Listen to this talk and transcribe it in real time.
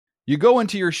You go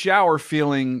into your shower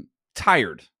feeling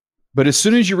tired, but as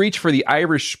soon as you reach for the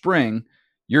Irish Spring,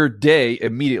 your day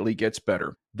immediately gets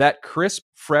better. That crisp,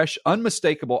 fresh,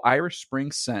 unmistakable Irish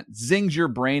Spring scent zings your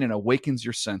brain and awakens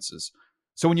your senses.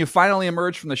 So when you finally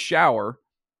emerge from the shower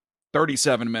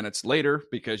 37 minutes later,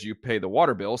 because you pay the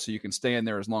water bill so you can stay in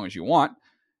there as long as you want,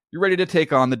 you're ready to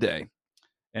take on the day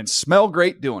and smell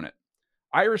great doing it.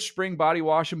 Irish Spring Body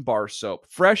Wash and Bar Soap.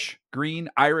 Fresh, green,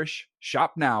 Irish.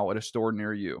 Shop now at a store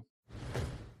near you.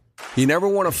 You never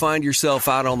want to find yourself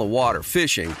out on the water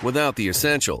fishing without the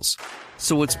essentials.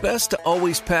 So it's best to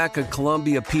always pack a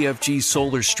Columbia PFG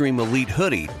Solar Stream Elite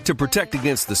hoodie to protect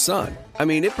against the sun. I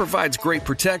mean, it provides great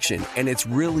protection, and it's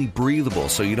really breathable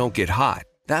so you don't get hot.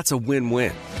 That's a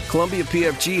win-win. Columbia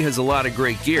PFG has a lot of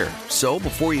great gear. So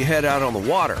before you head out on the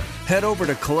water, head over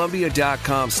to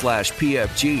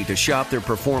Columbia.com/PFG to shop their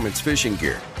performance fishing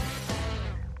gear.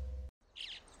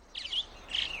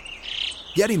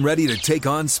 Getting ready to take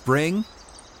on spring?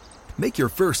 Make your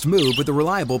first move with the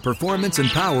reliable performance and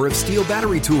power of Steel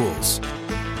battery tools.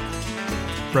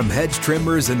 From hedge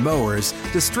trimmers and mowers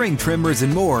to string trimmers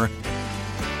and more,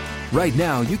 right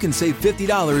now you can save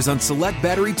 $50 on select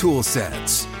battery tool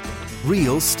sets.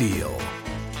 Real Steel.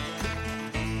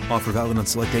 Offer valid on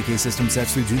select AK system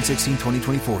sets through June 16,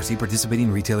 2024. See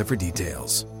participating retailer for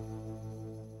details.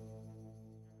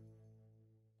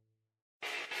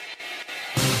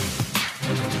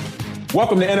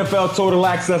 Welcome to NFL Total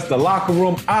Access, the locker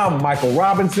room. I'm Michael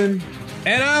Robinson.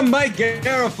 And I'm Mike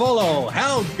Garafolo.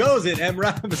 How goes it, M.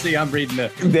 Robinson? I'm reading the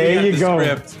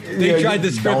script. They tried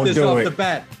to script this off the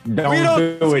bat.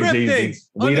 Don't do it, Jeezy.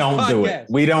 We don't do it.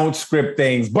 We don't script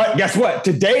things. But guess what?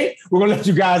 Today, we're going to let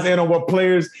you guys in on what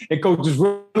players and coaches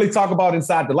really talk about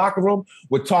inside the locker room.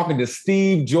 We're talking to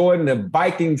Steve Jordan, the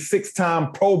Vikings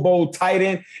six-time Pro Bowl tight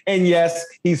end. And yes,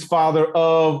 he's father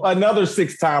of another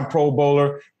six-time Pro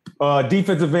Bowler,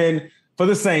 defensive end for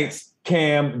the Saints,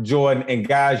 Cam Jordan. And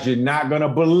guys, you're not going to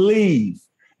believe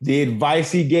the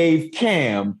advice he gave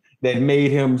Cam that made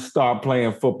him start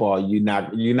playing football. You're not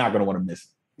going to want to miss it.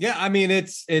 Yeah, I mean,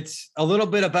 it's a little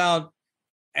bit about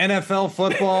NFL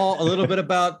football, a little bit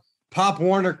about Pop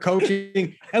Warner coaching,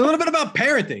 and a little bit about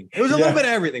parenting. It was a little bit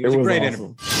of everything. It was a great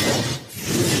interview.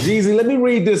 Jeezy, let me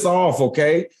read this off,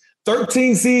 okay?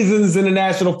 13 seasons in the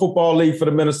National Football League for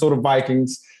the Minnesota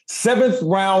Vikings. 7th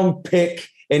round pick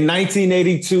in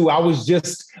 1982. I was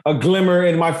just a glimmer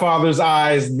in my father's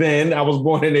eyes then. I was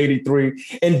born in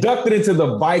 83. Inducted into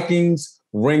the Vikings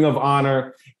Ring of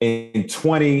Honor in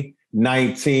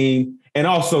 2019. And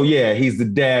also, yeah, he's the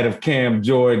dad of Cam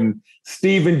Jordan.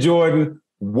 Stephen Jordan,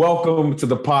 welcome to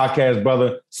the podcast,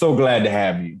 brother. So glad to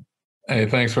have you. Hey,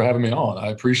 thanks for having me on. I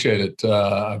appreciate it.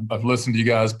 I've listened to you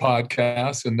guys'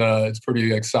 podcasts, and it's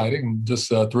pretty exciting. I'm just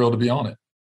thrilled to be on it.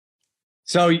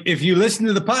 So if you listen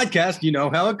to the podcast, you know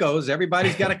how it goes.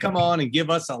 Everybody's got to come on and give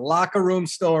us a locker room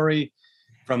story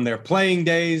from their playing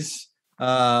days.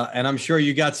 And I'm sure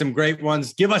you got some great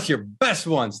ones. Give us your best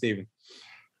one, Stephen.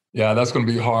 Yeah, that's going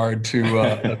to be hard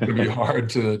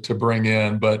to bring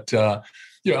in. But,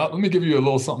 let me give you a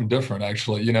little something different,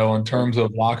 actually, in terms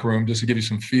of locker room, just to give you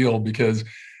some feel, because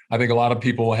I think a lot of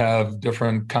people have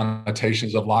different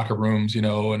connotations of locker rooms,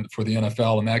 and for the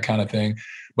NFL and that kind of thing.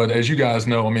 But as you guys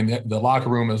know, I mean, the locker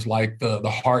room is like the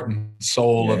heart and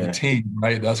soul of the team,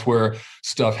 right? That's where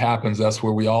stuff happens. That's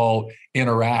where we all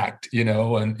interact,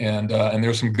 and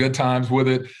there's some good times with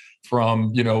it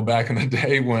from, back in the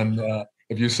day when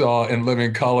if you saw in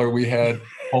Living Color, we had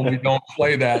Homie Don't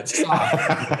Play That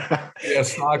sock. Yeah,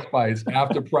 sock fights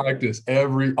after practice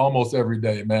almost every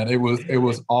day, man. It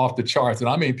was off the charts. And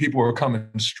I mean, people were coming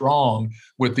strong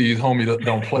with these Homie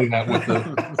Don't Play That with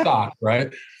the sock,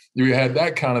 right? We had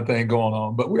that kind of thing going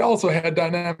on, but we also had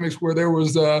dynamics where there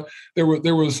was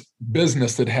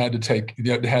business that had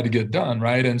to get done,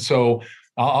 right? And so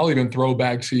I'll even throw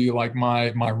back to you like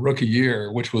my rookie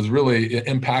year, which was really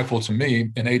impactful to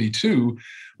me in '82,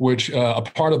 which a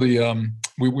part of the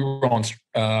we were on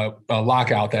a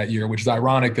lockout that year, which is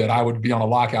ironic that I would be on a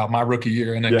lockout my rookie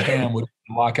year, and then Cam would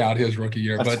lock out his rookie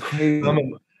year. That's crazy.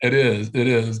 It is.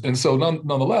 And so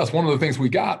nonetheless, one of the things we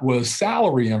got was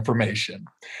salary information.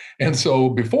 And so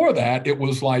before that, it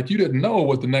was like you didn't know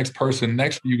what the next person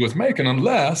next to you was making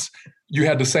unless you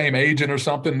had the same agent or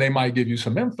something. They might give you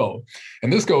some info.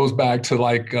 And this goes back to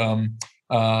like, Gene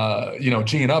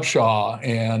Upshaw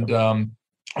and,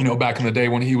 back in the day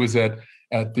when he was at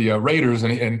the Raiders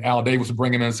and Al Davis would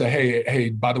bring him in and say, hey,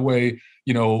 by the way,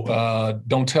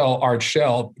 don't tell Art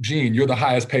Shell, Gene, you're the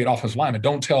highest paid offensive lineman.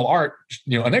 Don't tell Art,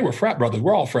 and they were frat brothers.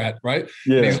 We're all frat, right?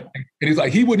 Yeah. And he's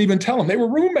like, he wouldn't even tell him. They were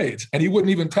roommates, and he wouldn't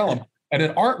even tell him. And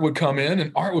then Art would come in,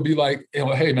 and Art would be like,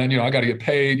 hey, man, I got to get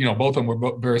paid. Both of them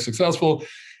were very successful.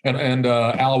 And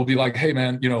Al would be like, hey,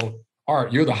 man,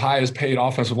 Art, you're the highest paid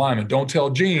offensive lineman. Don't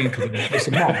tell Gene because it piss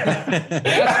him off.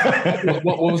 That's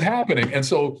what was happening. And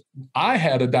so I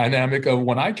had a dynamic of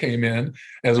when I came in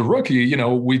as a rookie,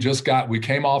 we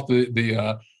came off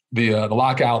the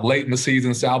lockout late in the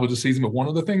season, salvaged the season. But one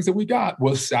of the things that we got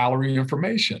was salary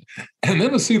information. And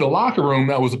then to see the locker room,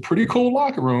 that was a pretty cool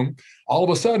locker room. All of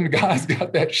a sudden, guys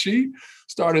got that sheet,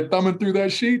 started thumbing through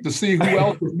that sheet to see who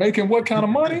else was making what kind of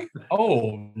money.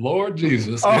 Oh, Lord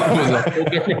Jesus.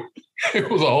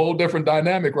 It was a whole different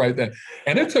dynamic right then.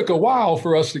 And it took a while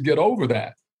for us to get over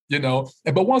that,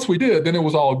 But once we did, then it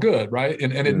was all good, right?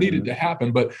 And it needed to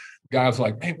happen. But guys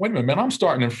like, hey, wait a minute, man, I'm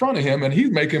starting in front of him and he's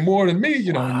making more than me, and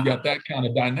you got that kind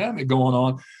of dynamic going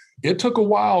on. It took a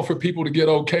while for people to get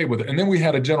okay with it. And then we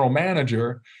had a general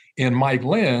manager in Mike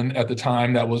Lynn at the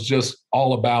time that was just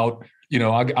all about,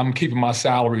 I'm keeping my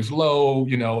salaries low.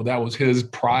 That was his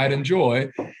pride and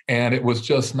joy. And it was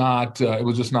just not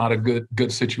a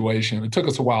good situation. It took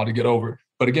us a while to get over it.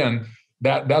 But again,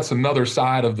 that's another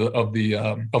side of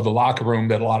the locker room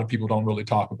that a lot of people don't really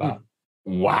talk about.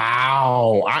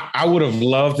 Wow. I would have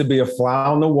loved to be a fly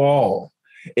on the wall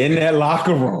in that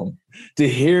locker room to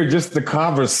hear just the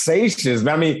conversations.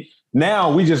 I mean,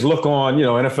 now we just look on,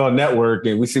 NFL Network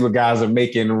and we see what guys are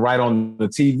making right on the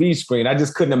TV screen. I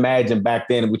just couldn't imagine back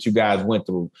then what you guys went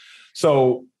through.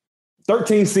 So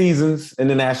 13 seasons in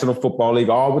the National Football League,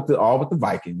 all with the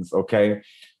Vikings. Okay.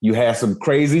 You had some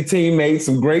crazy teammates,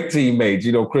 some great teammates,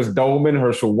 Chris Dolman,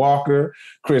 Herschel Walker,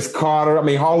 Chris Carter. I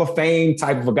mean, Hall of Fame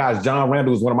type of guys. John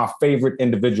Randall is one of my favorite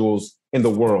individuals in the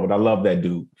world. I love that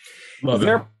dude.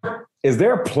 Is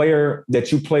there a player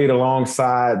that you played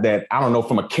alongside that, I don't know,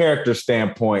 from a character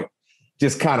standpoint,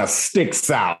 just kind of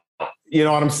sticks out? You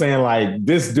know what I'm saying? Like,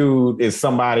 this dude is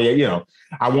somebody, I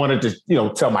wanted to,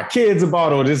 tell my kids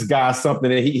about, or this guy's something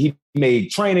that he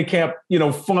made training camp,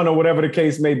 fun or whatever the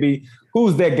case may be.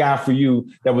 Who's that guy for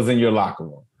you that was in your locker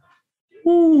room?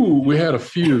 Ooh, we had a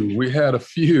few.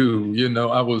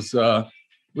 I was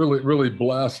really, really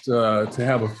blessed to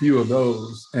have a few of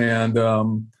those. And,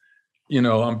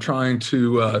 I'm trying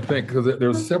to think, because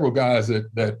there's several guys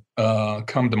that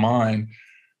come to mind.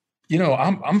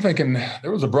 I'm thinking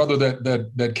there was a brother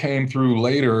that came through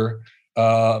later,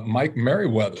 Mike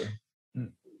Merriweather,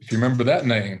 if you remember that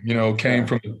name. Came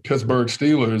from the Pittsburgh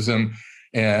Steelers,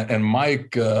 and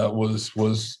Mike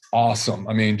was awesome.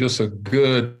 I mean, just a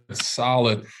good,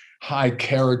 solid, high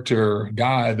character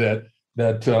guy that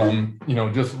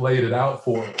just laid it out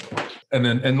for him.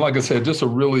 And like I said, just a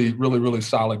really, really, really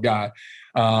solid guy.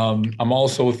 I'm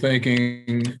also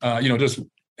thinking, just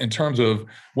in terms of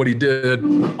what he did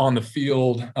on the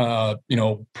field,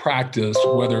 practice,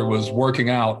 whether it was working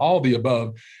out, all the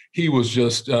above, he was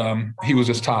just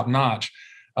top notch.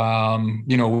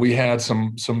 We had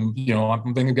some,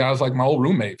 I'm thinking guys like my old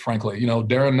roommate, frankly,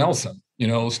 Darren Nelson,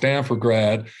 Stanford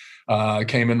grad,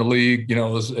 came in the league,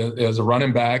 as a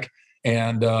running back,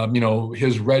 and,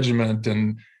 his regiment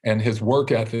and his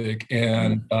work ethic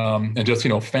and just,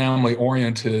 family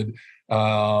oriented,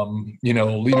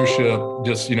 leadership,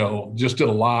 just did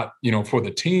a lot, for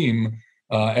the team,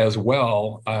 as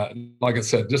well. Like I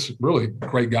said, just really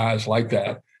great guys like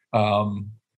that.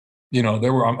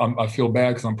 There were, I feel bad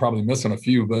because I'm probably missing a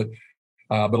few, but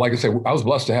like I said, I was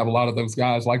blessed to have a lot of those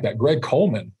guys like that. Greg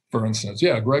Coleman, for instance.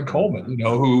 Yeah. Greg Coleman,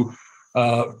 who,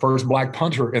 first black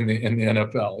punter in the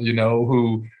NFL,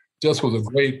 who just was a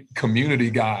great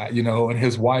community guy, and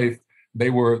his wife, they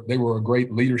were a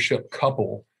great leadership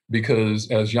couple, because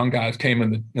as young guys came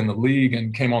in the league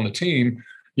and came on the team,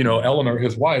 Eleanor,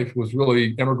 his wife, was really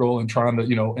integral in trying to,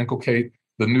 inculcate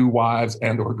the new wives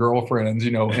and or girlfriends,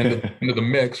 into the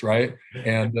mix, right?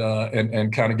 And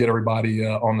kind of get everybody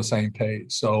on the same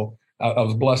page. So I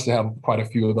was blessed to have quite a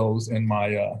few of those in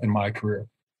my career.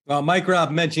 Well, Mike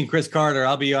Robb mentioned Chris Carter.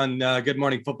 I'll be on Good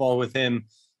Morning Football with him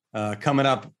coming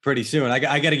up pretty soon. I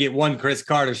got to get one Chris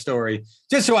Carter story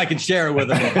just so I can share it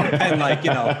with him and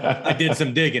I did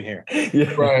some digging here.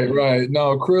 Yeah. Right.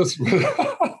 No, Chris.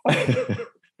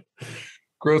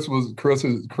 Chris is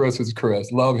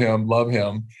Chris. Love him.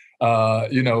 When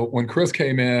Chris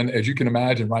came in, as you can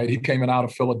imagine, right, he came in out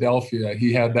of Philadelphia.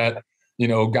 He had that,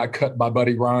 got cut by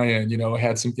Buddy Ryan,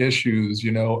 had some issues,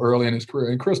 early in his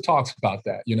career. And Chris talks about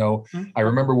that. I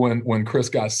remember when Chris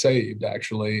got saved,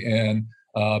 actually, and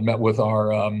met with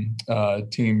our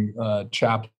team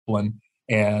chaplain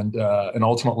and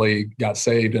ultimately got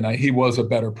saved. And he was a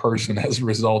better person as a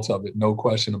result of it. No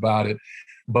question about it.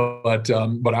 But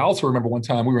I also remember one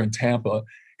time we were in Tampa,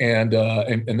 and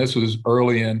this was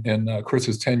early in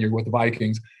Chris's tenure with the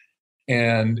Vikings,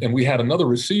 and we had another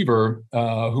receiver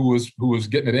who was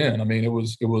getting it in. I mean, it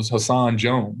was Hassan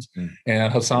Jones,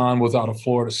 and Hassan was out of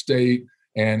Florida State,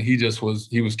 and he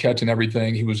was catching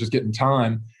everything. He was just getting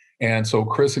time, and so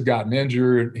Chris had gotten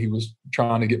injured. He was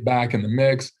trying to get back in the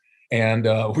mix, and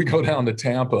we go down to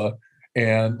Tampa,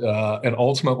 and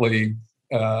ultimately,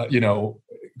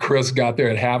 Chris got there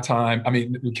at halftime. I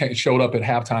mean, showed up at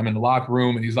halftime in the locker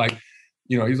room, and he's like,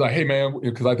 hey, man,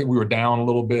 because I think we were down a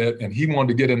little bit, and he wanted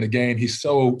to get in the game. He's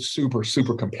so super,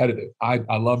 super competitive.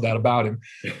 I love that about him.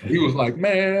 He was like,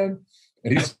 man,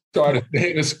 and he started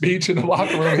making a speech in the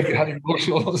locker room. He got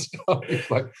emotional and stuff. He's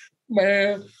like,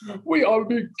 man, we ought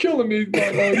to be killing these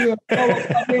guys. We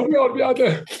ought to be out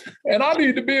there. And I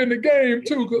need to be in the game,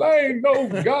 too, because I ain't no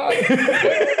God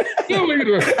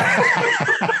leader.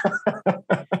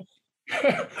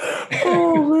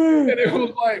 Oh, man. And it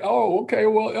was like, oh, okay,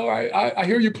 well, all right. I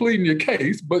hear you pleading your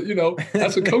case, but,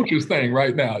 that's a coach's thing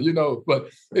right now, But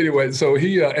anyway, so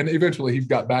he and eventually he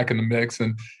got back in the mix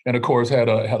and of course, had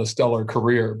a stellar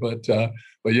career. But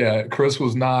yeah, Chris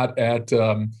was not at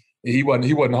he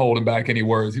wasn't holding back any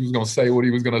words. He was going to say what he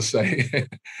was going to say.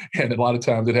 And a lot of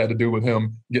times it had to do with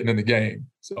him getting in the game.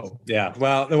 So, yeah,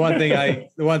 well, the one thing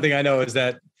I know is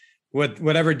that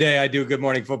whatever day I do Good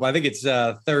Morning Football, I think it's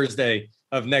Thursday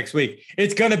of next week.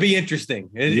 It's going to be interesting.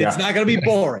 It's not going to be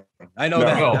boring. I know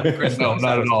that. No, Chris, no,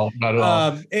 not at all. Not at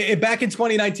all. Back in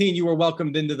 2019, you were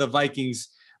welcomed into the Vikings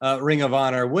Ring of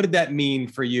Honor. What did that mean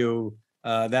for you,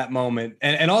 that moment?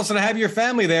 And also to have your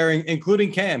family there,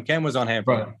 including Cam. Cam was on hand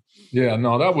for that. Yeah,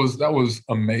 no, that was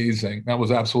amazing. That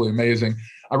was absolutely amazing.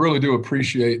 I really do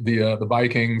appreciate the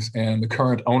Vikings and the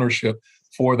current ownership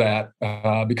for that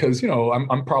because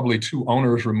I'm probably 2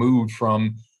 owners removed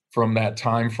from that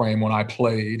time frame when I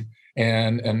played,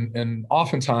 and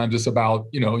oftentimes it's about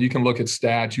you can look at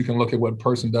stats, you can look at what a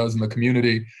person does in the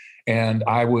community, and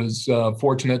I was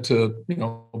fortunate to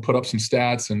put up some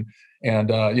stats and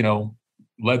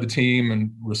led the team and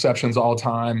receptions all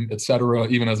time, et cetera,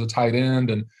 even as a tight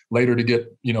end, and later to get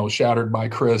shattered by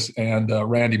Chris and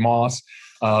Randy Moss.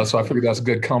 So I figured that's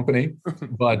good company.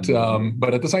 But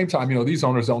at the same time, these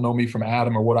owners don't know me from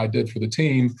Adam or what I did for the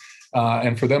team.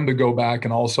 And for them to go back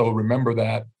and also remember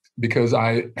that, because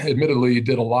I admittedly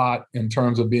did a lot in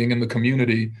terms of being in the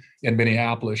community in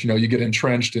Minneapolis. You get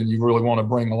entrenched and you really want to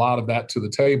bring a lot of that to the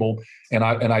table. And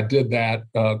I did that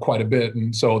quite a bit.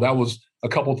 And so that was a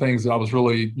couple of things that I was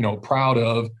really, proud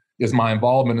of, is my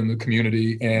involvement in the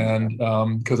community. And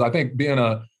because I think being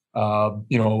a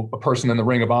person in the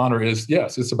Ring of Honor is,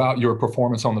 yes, it's about your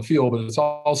performance on the field, but it's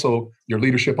also your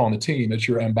leadership on the team. It's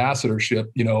your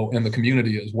ambassadorship, in the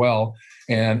community as well.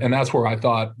 And that's where I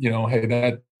thought,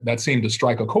 hey, that seemed to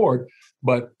strike a chord.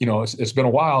 But, it's been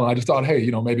a while, and I just thought, hey,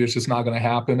 maybe it's just not going to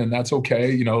happen, and that's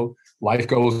okay. Life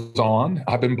goes on.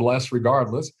 I've been blessed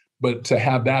regardless. But to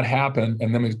have that happen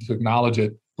and then to acknowledge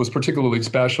it was particularly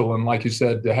special. And like you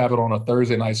said, to have it on a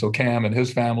Thursday night, so Cam and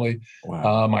his family,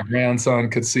 my grandson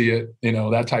could see it,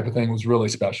 that type of thing was really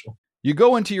special. You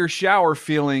go into your shower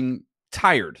feeling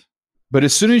tired, but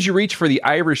as soon as you reach for the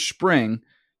Irish Spring,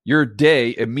 your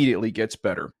day immediately gets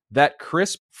better. That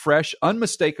crisp, fresh,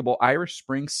 unmistakable Irish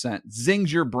Spring scent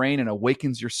zings your brain and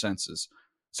awakens your senses.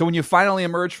 So when you finally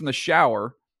emerge from the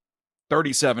shower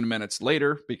 37 minutes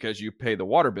later, because you pay the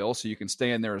water bill so you can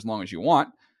stay in there as long as you want,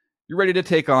 you're ready to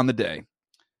take on the day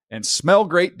and smell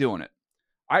great doing it.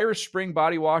 Irish Spring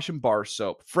Body Wash and Bar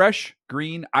Soap. Fresh,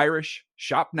 green, Irish.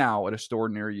 Shop now at a store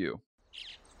near you.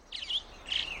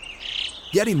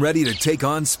 Getting ready to take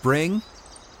on spring?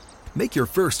 Make your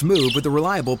first move with the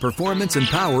reliable performance and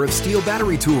power of Steel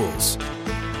battery tools.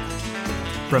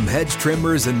 From hedge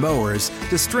trimmers and mowers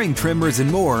to string trimmers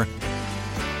and more,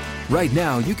 right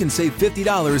now you can save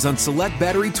 $50 on select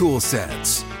battery tool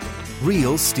sets.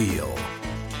 Real Steel.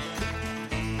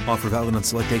 Offer valid on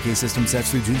select AK system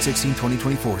sets through June 16,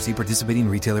 2024. See participating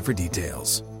retailer for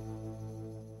details.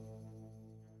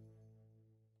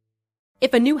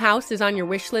 If a new house is on your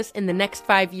wish list in the next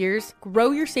 5 years,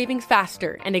 grow your savings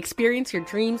faster and experience your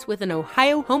dreams with an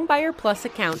Ohio Homebuyer Plus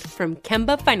account from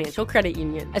Kemba Financial Credit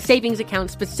Union. A savings account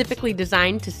specifically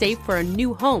designed to save for a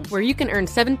new home, where you can earn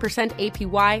 7%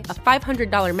 APY, a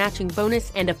 $500 matching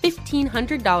bonus, and a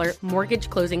 $1,500 mortgage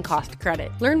closing cost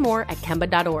credit. Learn more at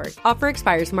Kemba.org. Offer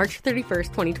expires March 31st,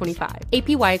 2025.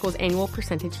 APY equals annual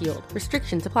percentage yield.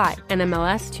 Restrictions apply.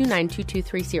 NMLS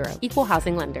 292230. Equal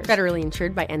housing lender. Federally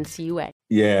insured by NCUA.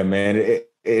 Yeah, man,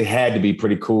 it had to be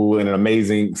pretty cool and an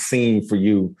amazing scene for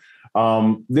you.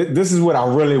 This is what I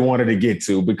really wanted to get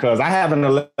to, because I have an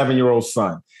 11-year-old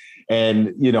son,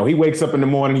 and, he wakes up in the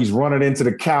morning, he's running into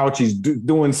the couch, he's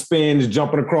doing spins,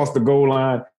 jumping across the goal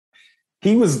line.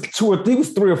 he was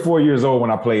 3 or 4 years old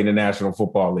when I played in the National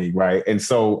Football League, right? And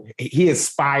so he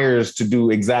aspires to do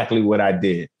exactly what I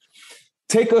did.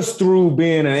 Take us through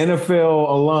being an NFL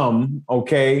alum,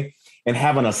 okay, and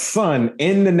having a son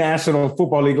in the National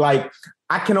Football League. Like,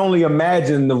 I can only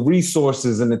imagine the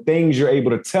resources and the things you're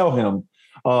able to tell him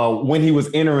when he was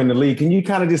entering the league. Can you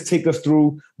kind of just take us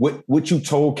through what you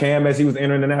told Cam as he was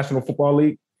entering the National Football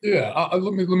League? Yeah,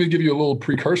 let me give you a little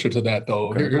precursor to that, though.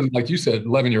 Okay. Here's, like you said,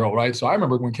 11-year-old, right? So I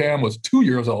remember when Cam was 2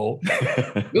 years old,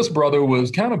 this brother was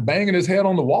kind of banging his head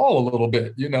on the wall a little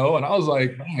bit, and I was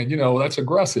like, man, that's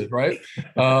aggressive, right?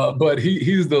 But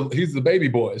he's the baby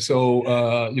boy.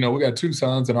 So, we got 2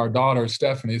 sons and our daughter,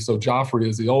 Stephanie. So Joffrey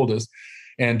is the oldest.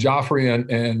 And Joffrey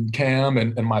and Cam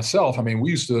and myself, I mean,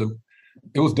 we used to,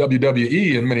 it was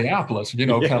WWE in Minneapolis,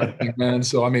 kind of thing, man.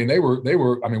 So, I mean, I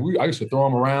used to throw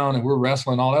them around and we were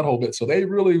wrestling, all that whole bit. So they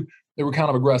were kind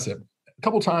of aggressive. A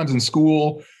couple times in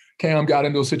school, Cam got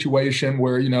into a situation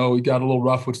where, he got a little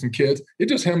rough with some kids.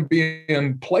 It's just him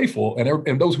being playful.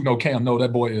 And those who know Cam know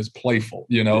that boy is playful,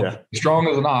 strong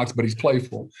as an ox, but he's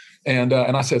playful. And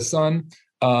I said, son,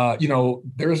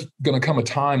 there's going to come a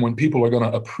time when people are going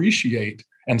to appreciate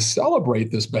and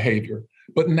celebrate this behavior.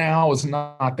 But now is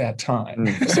not that time.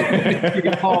 So you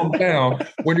can calm down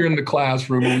when you're in the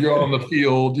classroom or you're on the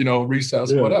field,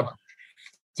 recess, whatever.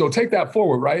 So take that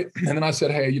forward, right? And then I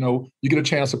said, hey, you get a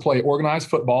chance to play organized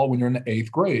football when you're in the 8th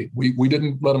grade. We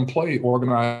didn't let them play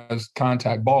organized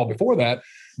contact ball before that.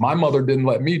 My mother didn't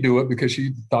let me do it because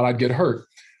she thought I'd get hurt.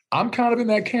 I'm kind of in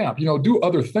that camp, do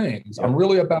other things. I'm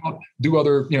really about do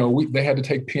other, they had to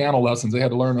take piano lessons. They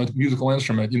had to learn a musical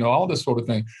instrument, all this sort of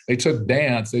thing. They took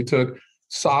dance. They took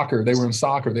soccer. They were in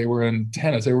soccer. They were in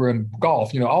tennis. They were in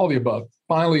golf, all of the above.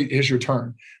 Finally, it's your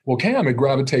turn. Well, Cam had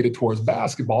gravitated towards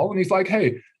basketball and he's like,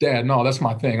 hey, Dad, no, that's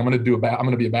my thing. I'm going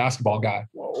to be a basketball guy.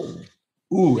 Whoa.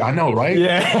 Ooh, I know, right?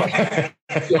 Yeah.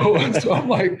 so I'm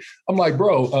like,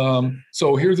 bro,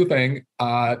 so here's the thing.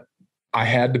 I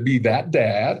had to be that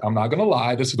dad. I'm not going to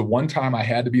lie. This is the one time I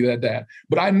had to be that dad.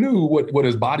 But I knew what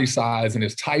his body size and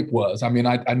his type was. I mean,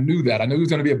 I knew that. I knew he was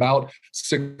going to be about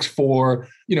 6'4".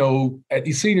 At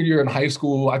his senior year in high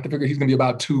school, I figured he's going to be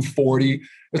about 240.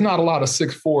 There's not a lot of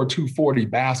 6'4", 240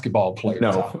 basketball players.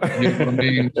 No. You know what I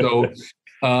mean?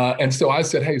 And so I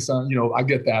said, hey, son, I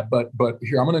get that. But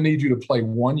here, I'm going to need you to play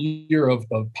 1 year of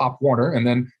Pop Warner. And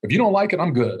then if you don't like it,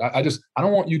 I'm good. I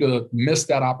don't want you to miss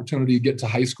that opportunity to get to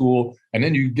high school. And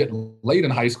then you get late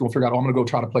in high school and figure out, I'm going to go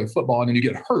try to play football. And then you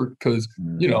get hurt because,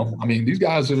 these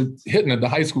guys are hitting at the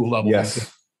high school level.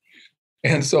 Yes.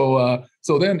 And so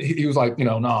then he was like,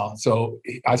 nah. So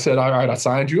I said, all right, I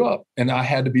signed you up. And I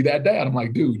had to be that dad. I'm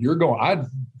like, dude, you're going. I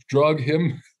drug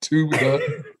him to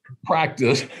the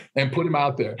practice and put him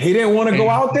out there. He didn't want to go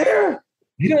out there?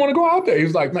 He didn't want to go out there. He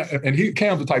was like, man, and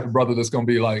Cam's the type of brother that's going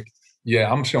to be like,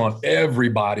 yeah, I'm showing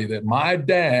everybody that my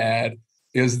dad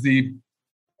is the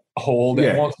hole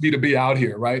that wants me to be out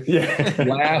here, right? Yeah.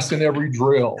 Last in every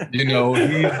drill. He told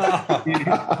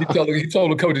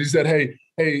the coach, he said, hey,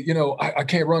 I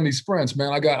can't run these sprints,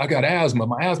 man. I got asthma.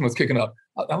 My asthma's kicking up.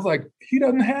 I was like, he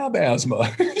doesn't have asthma.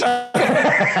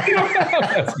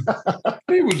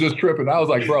 He was just tripping. I was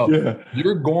like, bro,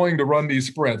 you're going to run these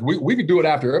sprints. We can do it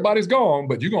after everybody's gone,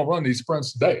 but you're going to run these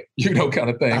sprints today, kind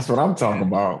of thing. That's what I'm talking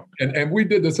about. And we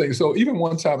did this thing. So even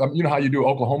one time, you know how you do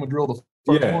Oklahoma drill, the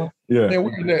first one? Yeah. And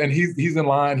we're in there and he's in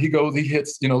line. He goes, he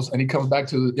hits, and he comes back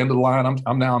to the end of the line.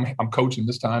 I'm coaching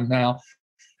this time now.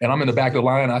 And I'm in the back of the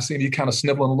line. I seen he kind of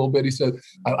sniffling a little bit. He said,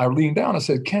 I leaned down. I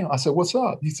said, Cam, what's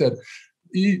up? He said,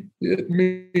 he hit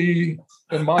me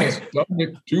in my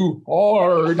stomach too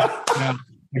hard. Now,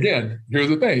 again, here's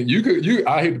the thing.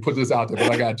 I hate to put this out there,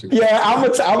 but I got to. Yeah, I'm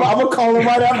gonna call him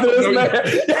right after this, man.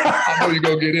 I know you're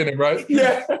gonna get in it, right?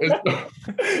 Yeah.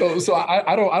 So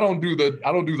I don't do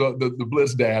the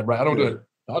bliss dad, right? I don't do it.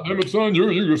 Oh, damn it, son,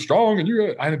 you're strong and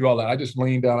I didn't do all that. I just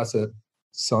leaned down. I said,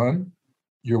 son,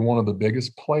 you're one of the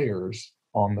biggest players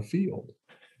on the field.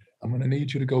 I'm gonna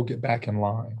need you to go get back in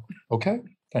line. Okay?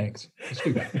 Thanks. Let's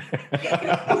do that.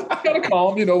 Kind of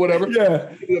calm, whatever.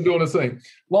 Yeah. Doing his thing.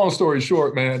 Long story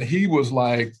short, man, he was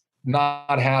like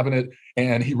not having it.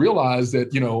 And he realized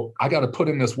that, I got to put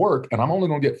in this work and I'm only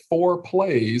going to get 4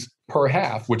 plays per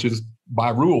half, which is by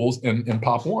rules in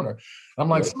Pop Warner. I'm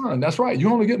like, son, that's right.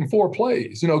 You're only getting 4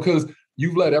 plays, because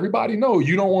you've let everybody know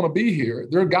you don't want to be here.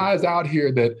 There are guys out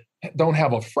here that don't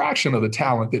have a fraction of the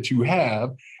talent that you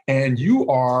have. And you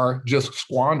are just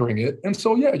squandering it. And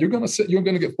so, you're going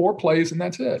to get 4 plays and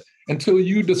that's it until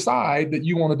you decide that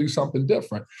you want to do something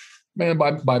different. Man,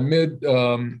 by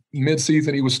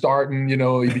mid-season, he was starting, he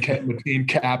became the team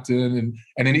captain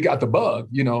and then he got the bug,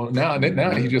 now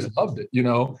he just loved it,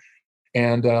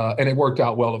 And it worked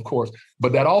out well, of course.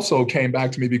 But that also came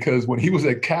back to me because when he was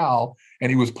at Cal and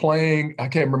he was playing, I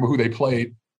can't remember who they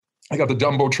played. I got the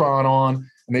Jumbotron on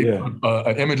and they put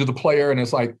an image of the player, and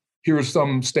it's like, here's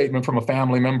some statement from a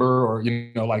family member, or,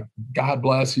 like, God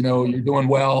bless, you're doing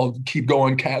well, keep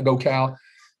going, go Cal.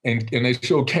 And they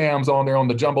showed Cam's on there on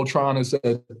the Jumbotron and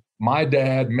said, my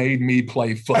dad made me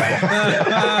play football.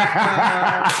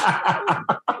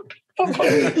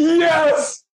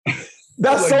 Yes.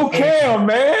 That's so Cam,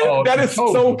 man. Oh, that is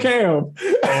so Cam.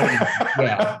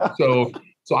 Yeah.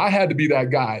 So I had to be that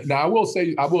guy. Now I will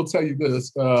tell you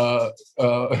this,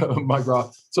 Mike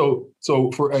Roth. So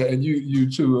for and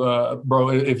you too, bro.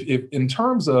 If in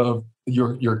terms of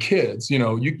your kids,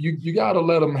 you got to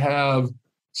let them have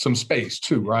some space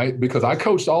too, right? Because I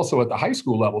coached also at the high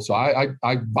school level, so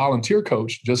I volunteer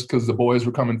coached just because the boys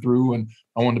were coming through and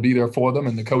I wanted to be there for them,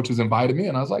 and the coaches invited me,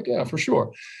 and I was like, yeah, for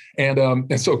sure.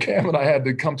 And so Cam and I had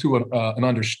to come to an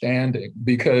understanding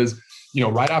because,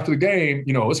 right after the game,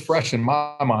 it's fresh in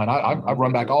my mind. I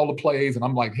run back all the plays and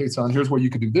I'm like, hey, son, here's where you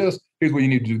could do this. Here's where you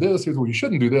need to do this. Here's where you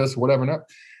shouldn't do this, whatever.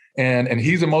 And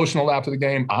he's emotional after the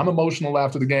game. I'm emotional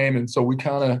after the game. And so we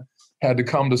kind of had to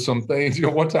come to some things.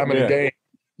 One time in the game,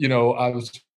 I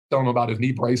was telling him about his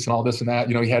knee brace and all this and that.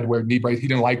 He had to wear a knee brace. He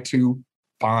didn't like to.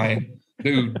 Fine.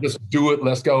 Dude, just do it.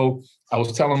 Let's go. I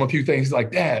was telling him a few things. He's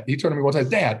like, Dad, he turned to me one time,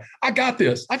 Dad, I got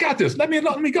this. Let me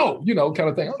go, kind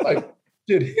of thing. I was like,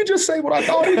 did he just say what I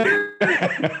thought he did?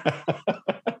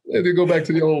 And to go back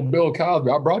to the old Bill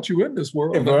Cosby, I brought you in this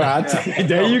world.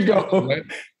 There you go. Right?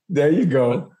 There you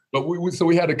go. But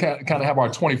we had to kind of have our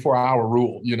 24-hour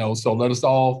rule, so let us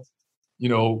all,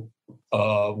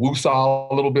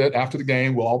 woo-saw a little bit after the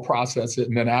game. We'll all process it.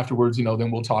 And then afterwards,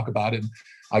 then we'll talk about it.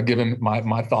 I'll give him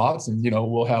my thoughts, and,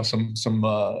 we'll have some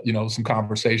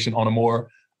conversation on a more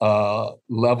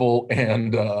level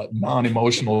and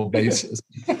non-emotional basis.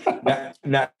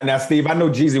 Now, Steve, I know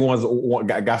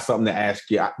Jeezy got something to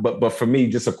ask you, but for me,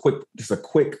 just a quick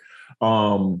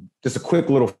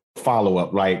little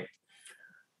follow-up. Like,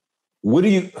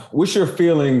 what's your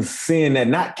feelings seeing that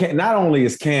not only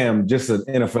is Cam just an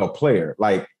NFL player,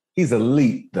 like, he's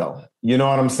elite though. You know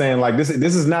what I'm saying? Like, this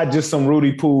is not just some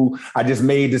Rudy Poo, I just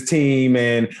made this team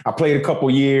and I played a couple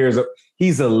years.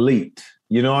 He's elite.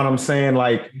 You know what I'm saying?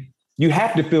 Like, you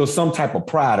have to feel some type of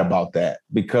pride about that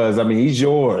because, he's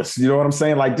yours. You know what I'm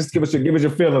saying? Like, just give us your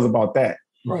feelings about that.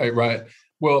 Right.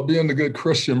 Well, being the good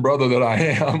Christian brother that I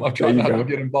am, I try not to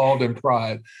get involved in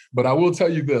pride. But I will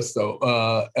tell you this,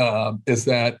 though, is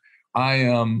that I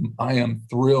am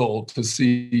thrilled to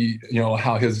see,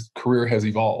 how his career has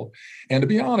evolved. And to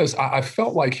be honest, I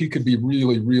felt like he could be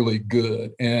really, really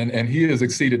good. And he has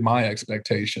exceeded my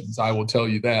expectations. I will tell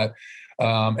you that.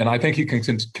 And I think he can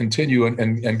continue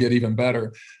and get even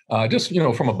better. Just,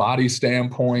 from a body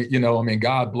standpoint,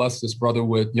 God bless this brother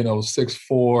with,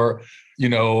 6'4",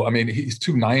 he's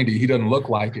 290. He doesn't look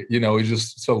like it. He's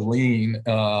just so lean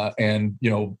and,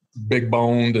 big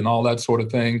boned and all that sort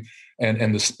of thing.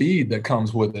 And the speed that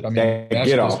comes with it.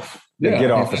 Get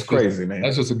off is crazy, man.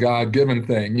 That's just a God-given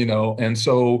thing, And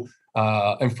so,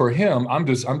 and for him, I'm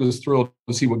just thrilled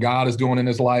to see what God is doing in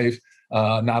his life.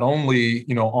 Not only,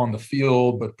 on the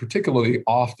field, but particularly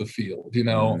off the field,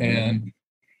 and,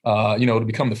 to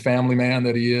become the family man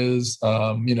that he is,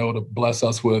 to bless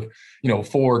us with,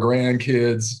 4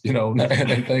 grandkids,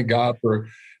 and thank God for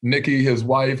Nikki, his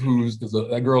wife,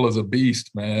 that girl is a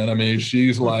beast, man.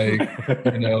 She's like,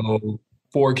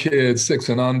 4 kids, 6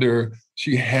 and under.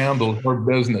 She handled her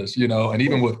business, and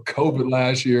even with COVID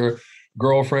last year,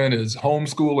 girlfriend is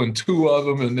homeschooling 2 of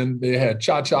them. And then they had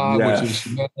Cha-Cha, which is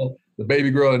Chanel, the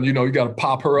baby girl. And, you got to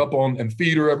pop her up on and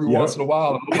feed her every once in a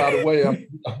while. And by the way,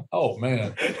 oh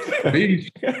man,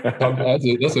 beast.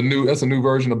 That's a new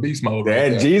version of beast mode.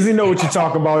 Right, Jeezy know what you're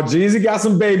talking about. Jeezy got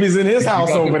some babies in his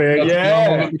house over there.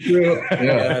 Yeah.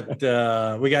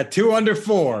 We got 2 under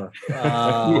 4.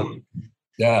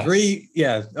 Yeah. 3.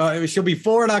 Yeah. She'll be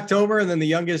 4 in October. And then the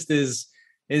youngest is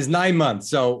 9 months.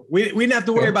 So we didn't have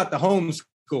to worry about the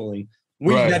homeschooling.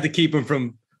 We just had to keep him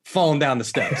from falling down the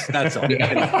steps. That's all.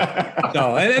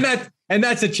 So, and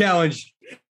that's a challenge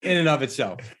in and of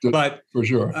itself. But for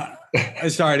sure.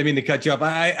 Sorry, I didn't mean to cut you off.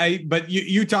 But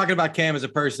you talking about Cam as a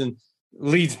person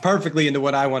leads perfectly into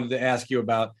what I wanted to ask you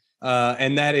about.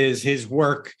 And that is his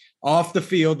work off the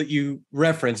field that you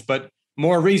referenced, but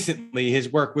more recently,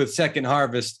 his work with Second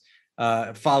Harvest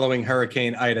following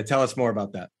Hurricane Ida. Tell us more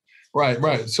about that.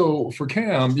 Right. So for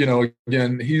Cam,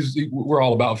 again, we're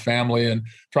all about family and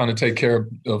trying to take care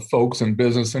of folks and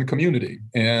business and community.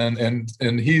 And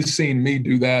he's seen me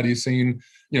do that. He's seen,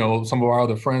 some of our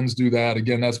other friends do that.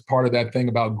 Again, that's part of that thing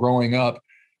about growing up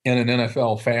in an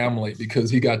NFL family because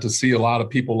he got to see a lot of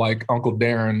people like Uncle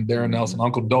Darren Nelson,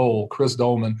 Uncle Dole, Chris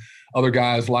Dolman, other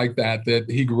guys like that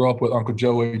he grew up with, Uncle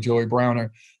Joey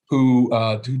Browner, who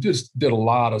just did a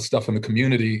lot of stuff in the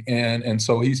community. And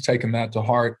so he's taken that to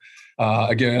heart.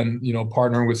 Again,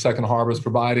 partnering with Second Harvest,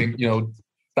 providing,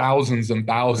 thousands and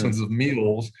thousands of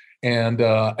meals. And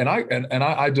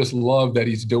I just love that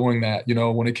he's doing that.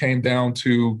 When it came down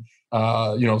to,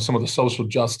 some of the social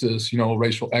justice,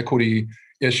 racial equity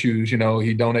issues,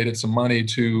 he donated some money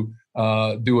to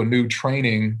do a new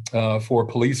training for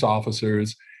police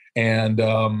officers. And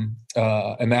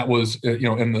that was,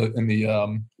 in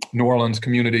the New Orleans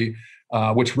community,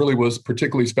 which really was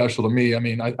particularly special to me. I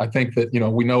mean, I think that,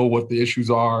 we know what the issues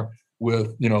are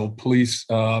with, police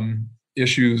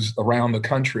issues around the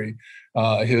country.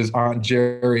 His aunt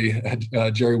Jerry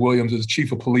Williams is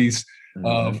chief of police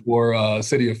for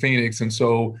city of Phoenix. And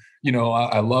so,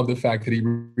 I love the fact that he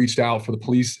reached out for the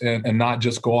police and not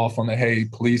just go off on the, hey,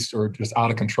 police are just out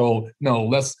of control. No,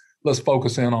 let's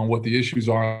focus in on what the issues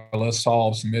are. Let's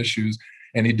solve some issues.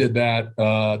 And he did that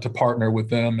to partner with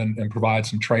them and provide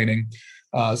some training.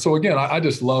 So again, I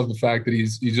just love the fact that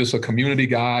he's just a community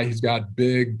guy. He's got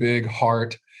big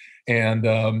heart.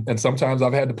 And sometimes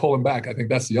I've had to pull him back. I think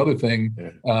that's the other thing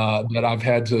that I've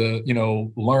had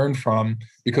to, learn from,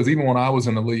 because even when I was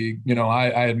in the league,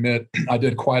 I admit I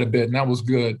did quite a bit and that was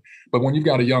good. But when you've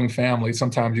got a young family,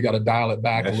 sometimes you got to dial it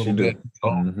back a little bit.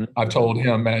 So I've told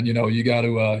him, man, you got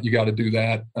to do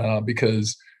that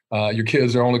because your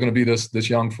kids are only going to be this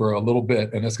young for a little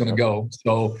bit and it's going to go.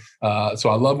 So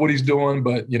I love what he's doing,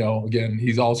 but again,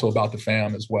 he's also about the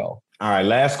fam as well. All right,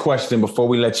 last question before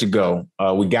we let you go.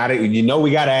 We got it.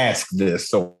 We got to ask this,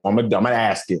 so I'm gonna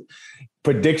ask it.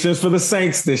 Predictions for the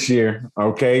Saints this year.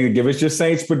 Okay, give us your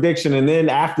Saints prediction, and then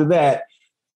after that,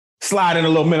 slide in a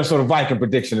little Minnesota Viking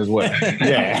prediction as well.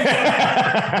 Yeah.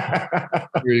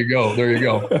 There you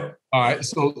go. All right,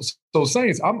 so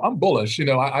Saints, I'm bullish.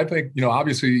 I think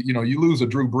obviously you lose a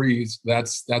Drew Brees.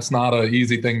 That's not an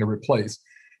easy thing to replace.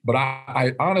 But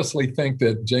I honestly think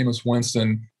that Jameis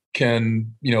Winston can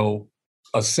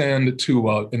ascend to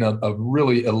a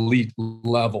really elite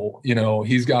level.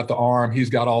 He's got the arm, he's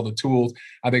got all the tools.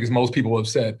 I think, as most people have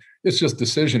said, it's just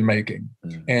decision making.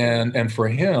 And for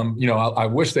him, I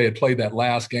wish they had played that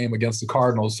last game against the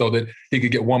Cardinals so that he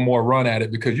could get one more run at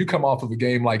it, because you come off of a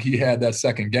game like he had that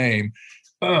second game,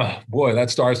 boy,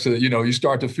 that starts to, you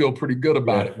start to feel pretty good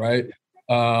about it, right?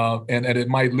 And it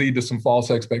might lead to some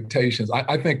false expectations.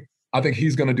 I think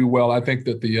he's going to do well. I think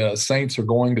that the Saints are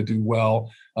going to do well.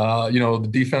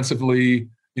 Defensively,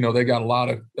 they got a lot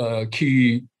of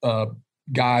key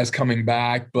guys coming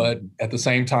back, but at the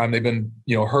same time, they've been,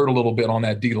 hurt a little bit on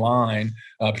that D line,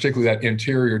 particularly that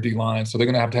interior D line. So they're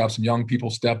going to have some young people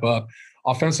step up.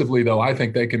 Offensively, though, I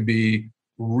think they can be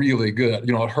really good.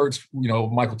 It hurts,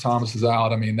 Michael Thomas is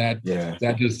out. I mean, that's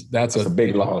a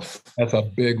big loss. That's a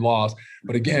big loss.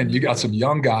 But again, you got some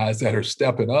young guys that are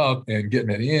stepping up and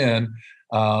getting it in.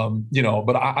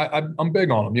 But I'm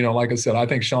big on them. Like I said, I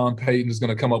think Sean Payton is going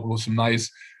to come up with some nice,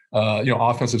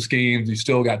 offensive schemes. You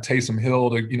still got Taysom Hill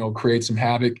to, create some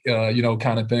havoc,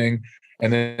 kind of thing.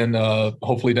 And then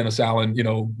hopefully Dennis Allen,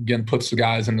 again, puts the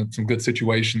guys in some good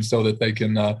situations so that they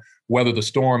can weather the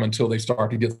storm until they start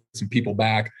to get some people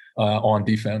back on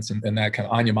defense and that kind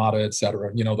of Onyemata, et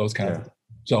cetera, those kind of.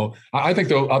 So I think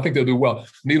they'll do well.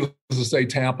 Needless to say,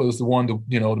 Tampa is the one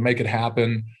to make it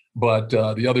happen. But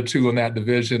the other two in that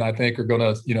division, I think, are going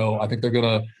to, I think they're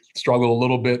going to struggle a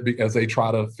little bit as they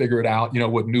try to figure it out,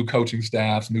 with new coaching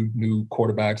staffs, new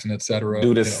quarterbacks, and et cetera.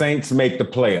 Do the Saints make the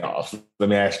playoffs? Let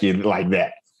me ask you like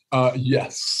that.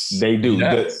 Yes. They do.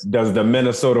 Yes. Does the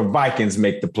Minnesota Vikings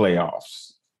make the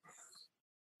playoffs?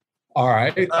 All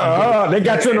right. They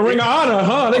got you in the Ring of Honor,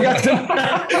 huh? They got you.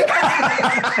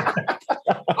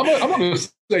 I'm going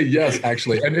to say yes,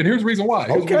 actually. And here's the reason why.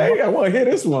 I want to hear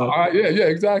this one. Yeah,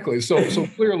 exactly. So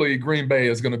clearly Green Bay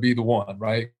is going to be the one,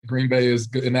 right? Green Bay is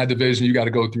in that division. You got to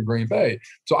go through Green Bay.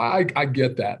 So I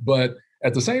get that. But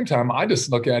at the same time, I just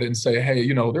look at it and say, hey,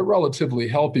 they're relatively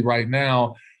healthy right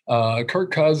now.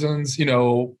 Kirk Cousins,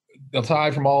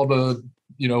 aside from all the,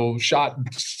 shot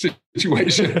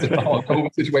situations and all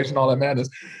COVID situation, all that madness.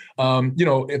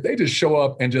 If they just show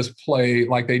up and just play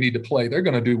like they need to play, they're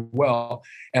going to do well.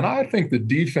 And I think the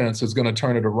defense is going to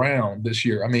turn it around this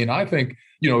year. I mean, I think,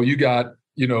 you got,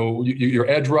 your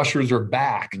edge rushers are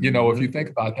back, if you think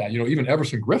about that, even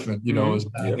Everson Griffin, is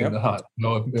back in the hunt,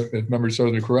 if memory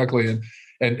serves me correctly.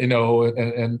 And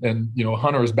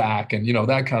Hunter is back and,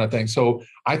 that kind of thing. So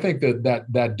I think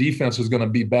that defense is going to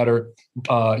be better.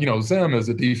 Zim is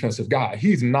a defensive guy.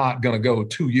 He's not going to go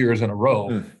 2 years in a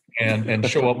row and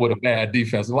show up with a bad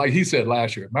defense. Like he said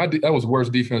last year, that was the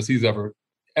worst defense he's ever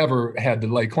had to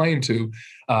lay claim to.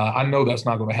 I know that's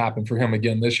not going to happen for him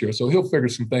again this year. So he'll figure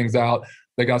some things out.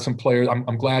 They got some players.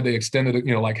 I'm glad they extended it,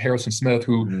 like Harrison Smith,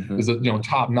 who is a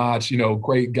top-notch,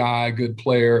 great guy, good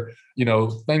player,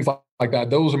 things like that.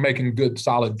 Those are making good,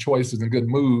 solid choices and good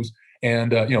moves.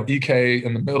 And, EK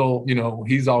in the middle,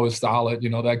 he's always solid,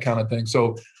 that kind of thing.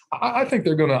 So I think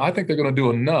they're gonna do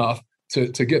enough to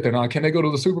get there. Now, can they go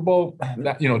to the Super Bowl?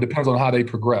 That, depends on how they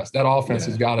progress. That offense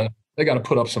has got to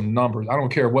put up some numbers. I don't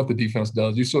care what the defense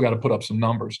does. You still got to put up some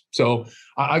numbers. So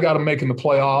I got them making the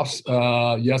playoffs.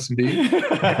 Yes, indeed.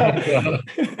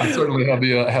 I certainly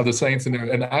have the Saints in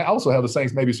there, and I also have the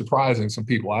Saints maybe surprising some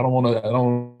people. I don't want to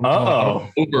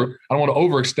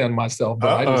overextend myself, but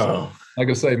I just, like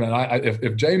I say, man, if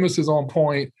Jameis is on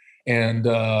point and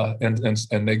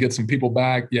they get some people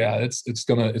back, it's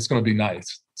gonna be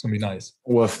nice. It's going to be nice.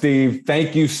 Well, Steve,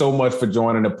 thank you so much for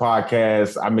joining the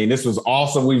podcast. I mean, this was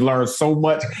awesome. We've learned so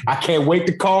much. I can't wait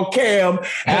to call Cam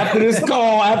after this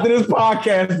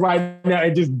podcast right now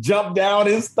and just jump down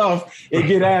his stuff and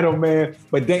get at him, man.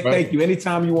 But thank you.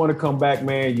 Anytime you want to come back,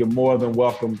 man, you're more than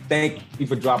welcome. Thank you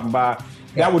for dropping by.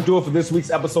 That will do it for this week's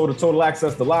episode of Total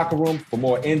Access The Locker Room. For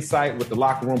more insight with the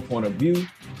locker room point of view,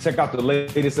 check out the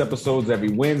latest episodes every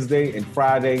Wednesday and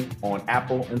Friday on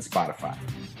Apple and Spotify.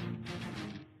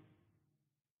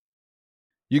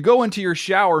 You go into your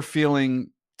shower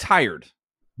feeling tired,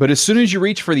 but as soon as you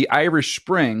reach for the Irish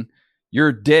Spring,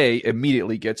 your day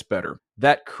immediately gets better.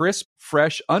 That crisp,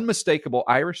 fresh, unmistakable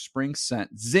Irish Spring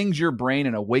scent zings your brain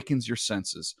and awakens your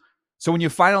senses. So when you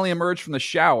finally emerge from the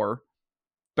shower,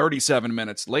 37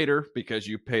 minutes later, because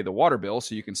you pay the water bill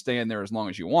so you can stay in there as long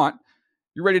as you want,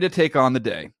 you're ready to take on the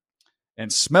day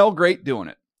and smell great doing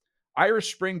it.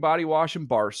 Irish Spring Body Wash and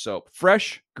Bar Soap.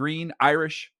 Fresh, green,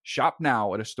 Irish. Shop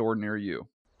now at a store near you.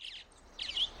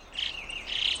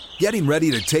 Getting ready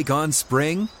to take on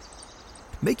spring?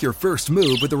 Make your first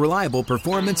move with the reliable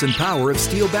performance and power of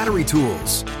Steel battery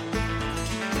tools.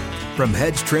 From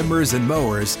hedge trimmers and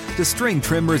mowers to string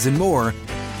trimmers and more,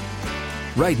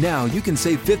 right now you can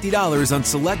save $50 on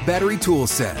select battery tool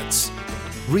sets.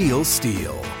 Real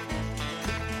Steel.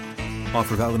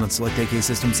 Offer valid on select AK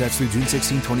system sets through June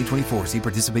 16, 2024. See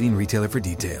participating retailer for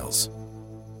details.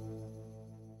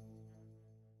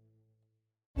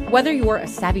 Whether you're a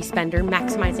savvy spender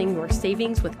maximizing your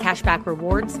savings with cashback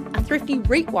rewards, a thrifty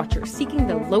rate watcher seeking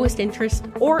the lowest interest,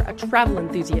 or a travel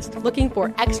enthusiast looking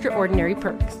for extraordinary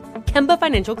perks, Kemba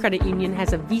Financial Credit Union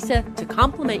has a visa to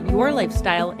complement your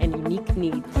lifestyle and unique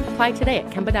needs. Apply today at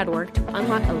Kemba.org to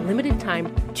unlock a limited-time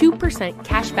 2%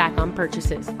 cash back on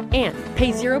purchases and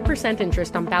pay 0%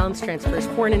 interest on balance transfers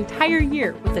for an entire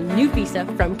year with a new visa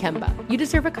from Kemba. You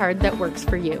deserve a card that works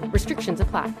for you. Restrictions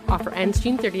apply. Offer ends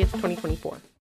June 30th, 2024.